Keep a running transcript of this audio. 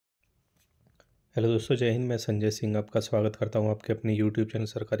Hello दोस्तों, जय हिंद। मैं संजय सिंह आपका स्वागत करता हूं आपके अपने यूट्यूब चैनल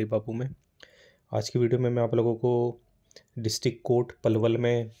सरकारी बाबू में। आज की वीडियो में मैं आप लोगों को डिस्ट्रिक्ट कोर्ट पलवल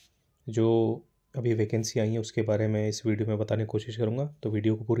में जो अभी वैकेंसी आई है उसके बारे में इस वीडियो में बताने की कोशिश करूंगा, तो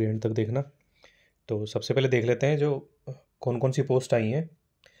वीडियो को पूरी एंड तक देखना। तो सबसे पहले देख लेते हैं जो कौन कौन सी पोस्ट आई हैं।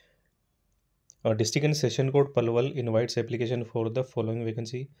 District and session court Palwal invites application for the following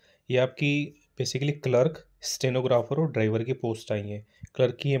vacancy. ये आपकी बेसिकली क्लर्क, स्टेनोग्राफर और ड्राइवर की पोस्ट आई हैं।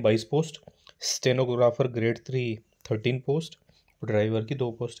 क्लर्क की हैं 22 post, stenographer grade 3 13 post, driver की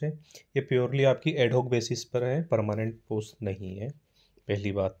 2 पोस्ट है। ये प्योरली आपकी एडहॉक बेसिस पर है, परमानेंट पोस्ट नहीं है,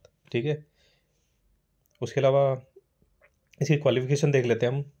 पहली बात। ठीक है, उसके अलावा इसकी क्वालिफ़िकेशन देख लेते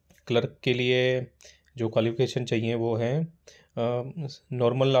हैं हम। क्लर्क के लिए जो क्वालिफ़िकेशन चाहिए वो है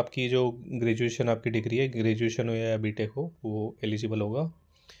नॉर्मल आपकी जो ग्रेजुएशन आपकी डिग्री है, ग्रेजुएशन हो या बीटेक हो, वो एलिजिबल होगा।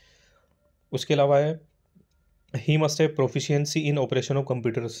 उसके अलावा है ही मस्ट है proficiency in operation of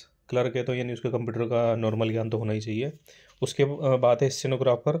computers. Clerk है तो यानी उसके कंप्यूटर का नॉर्मल ज्ञान तो होना ही चाहिए। उसके बाद है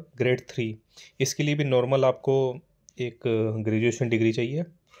स्टेनोग्राफर ग्रेड 3। इसके लिए भी नॉर्मल आपको एक ग्रेजुएशन डिग्री चाहिए।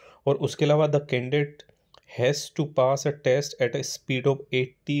 और उसके अलावा the candidate has to pass a test at a speed of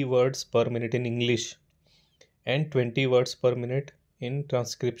 80 words पर minute in English and 20 words पर minute in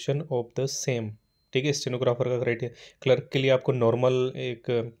transcription of the same. ठीक है, स्टेनोग्राफर का क्राइटेरिया। क्लर्क के लिए आपको नॉर्मल एक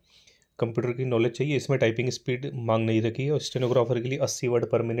कंप्यूटर की नॉलेज चाहिए, इसमें टाइपिंग स्पीड मांग नहीं रखी है। और स्टेनोग्राफर के लिए 80 वर्ड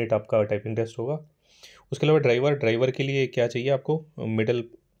पर मिनट आपका टाइपिंग टेस्ट होगा। उसके अलावा ड्राइवर के लिए क्या चाहिए आपको?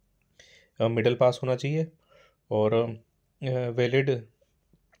 मिडल पास होना चाहिए और वैलिड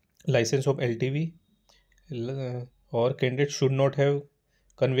लाइसेंस ऑफ एलटीवी। और candidate should not have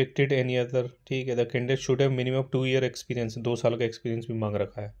convicted any other. ठीक है, the candidate should have minimum 2 year experience, 2 साल का एक्सपीरियंस भी मांग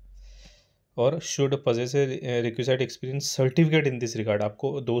रखा है। और should possess A requisite experience certificate in this regard.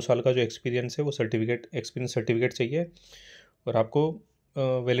 आपको 2 साल का जो एक्सपीरियंस है वो एक्सपीरियंस सर्टिफिकेट चाहिए और आपको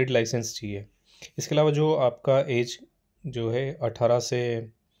वैलिड लाइसेंस चाहिए। इसके अलावा जो आपका एज जो है 18 से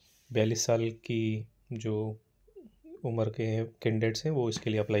 42 साल की जो उम्र के कैंडिडेट्स हैं वो इसके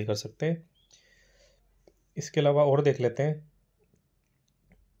लिए अप्लाई कर सकते हैं। इसके अलावा और देख लेते हैं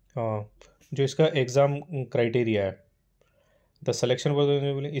जो इसका एग्ज़ाम क्राइटेरिया है, द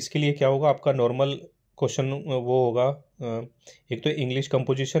सिलेक्शन। इसके लिए क्या होगा आपका? नॉर्मल क्वेश्चन वो होगा, एक तो English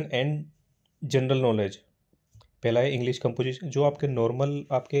composition and general knowledge. पहला है इंग्लिश कंपोजिशन। जो आपके नॉर्मल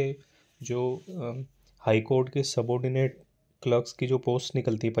आपके जो हाई कोर्ट के सबऑर्डिनेट क्लर्क्स की जो पोस्ट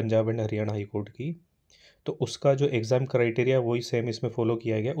निकलती है Punjab and Haryana high court की, तो उसका जो एग्ज़ाम क्राइटेरिया वही सेम इसमें फॉलो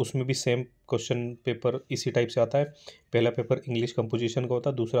किया गया। उसमें भी सेम क्वेश्चन पेपर इसी टाइप से आता है। पहला पेपर इंग्लिश कंपोजिशन का होता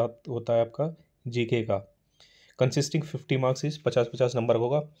है, दूसरा होता है आपका जीके का। कंसिस्टिंग 50 मार्क्स इज 50-50 नंबर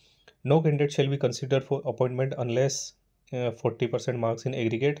होगा। No candidate shall be consider for appointment unless 40% marks in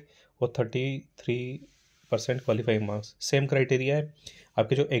aggregate और 33% क्वालिफाइंग मार्क्स। सेम क्राइटेरिया है।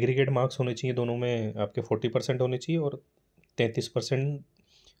 आपके जो एग्रीगेट मार्क्स होने चाहिए दोनों में आपके 40% होने चाहिए और 33%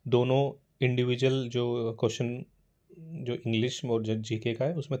 दोनों इंडिविजुअल जो क्वेश्चन जो इंग्लिश और जो जीके का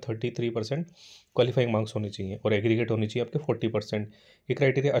है उसमें 33% क्वालिफाइंग मार्क्स होने चाहिए और एग्रीगेट होनी चाहिए आपके 40%। ये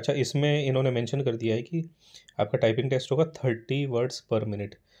क्राइटेरिया। अच्छा, इसमें इन्होंने मेंशन कर दिया है कि आपका टाइपिंग टेस्ट होगा 30 वर्ड्स पर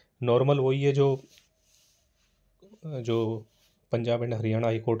मिनट। नॉर्मल वही है जो जो Punjab and Haryana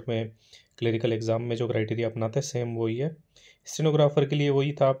high court में क्लरिकल एग्ज़ाम में जो क्राइटेरिया अपनाते हैं सेम वही है। स्टेनोग्राफर के लिए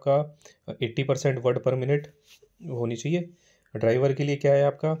वही था आपका 80% वर्ड पर मिनट होनी चाहिए। ड्राइवर के लिए क्या है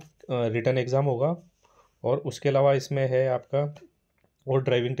आपका? रिटन एग्ज़ाम होगा और उसके अलावा इसमें है आपका और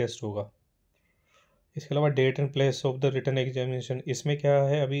ड्राइविंग टेस्ट होगा। इसके अलावा date and place of the written examination. इसमें क्या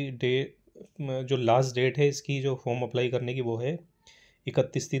है अभी जो लास्ट डेट है इसकी जो फॉर्म अप्लाई करने की वो है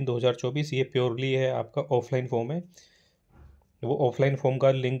 31/3/2024। ये प्योरली है आपका ऑफलाइन फॉर्म है। वो ऑफलाइन फॉर्म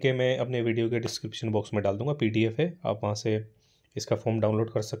का लिंक है मैं अपने वीडियो के डिस्क्रिप्शन बॉक्स में डाल दूंगा, पीडीएफ है, आप वहाँ से इसका फॉर्म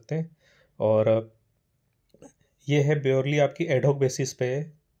डाउनलोड कर सकते हैं। और ये है प्योरली आपकी एडहॉक बेसिस पे है,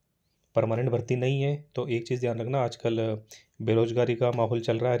 परमानेंट भर्ती नहीं है। तो एक चीज़ ध्यान रखना, आजकल बेरोजगारी का माहौल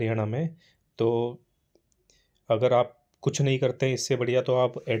चल रहा है हरियाणा में, तो अगर आप कुछ नहीं करते हैं इससे बढ़िया तो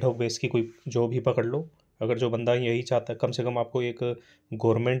आप एडहॉक बेस की कोई जॉब ही पकड़ लो। अगर जो बंदा यही चाहता है कम से कम आपको एक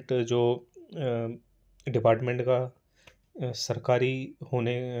गवर्नमेंट जो डिपार्टमेंट का सरकारी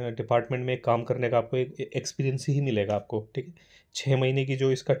होने डिपार्टमेंट में काम करने का आपको एक एक्सपीरियंस ही मिलेगा आपको। ठीक है, 6 महीने की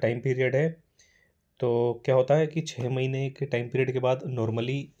जो इसका टाइम पीरियड है। तो क्या होता है कि 6 महीने के टाइम पीरियड के बाद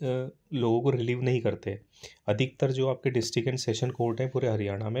नॉर्मली लोगों को रिलीव नहीं करते। अधिकतर जो आपके डिस्ट्रिक्ट एंड सेशन कोर्ट हैं पूरे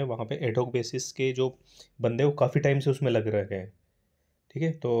हरियाणा में, वहाँ पे एडहॉक बेसिस के जो बंदे वो काफ़ी टाइम से उसमें लग रहे हैं। ठीक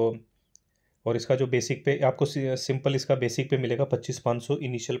है, तो और इसका जो बेसिक पे आपको सिंपल इसका बेसिक पे मिलेगा 25,500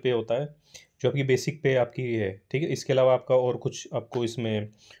 इनिशियल पे होता है जो आपकी बेसिक पे आपकी है। ठीक है, इसके अलावा आपका और कुछ आपको इसमें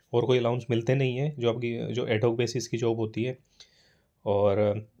और कोई अलाउंस मिलते नहीं है जो आपकी जो एडहॉक बेसिस की जॉब होती है।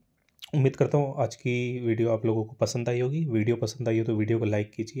 और उम्मीद करता हूँ आज की वीडियो आप लोगों को पसंद आई होगी। वीडियो पसंद आई हो तो वीडियो को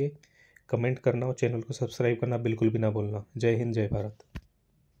लाइक कीजिए, कमेंट करना और चैनल को सब्सक्राइब करना बिल्कुल भी ना भूलना। जय हिंद, जय भारत।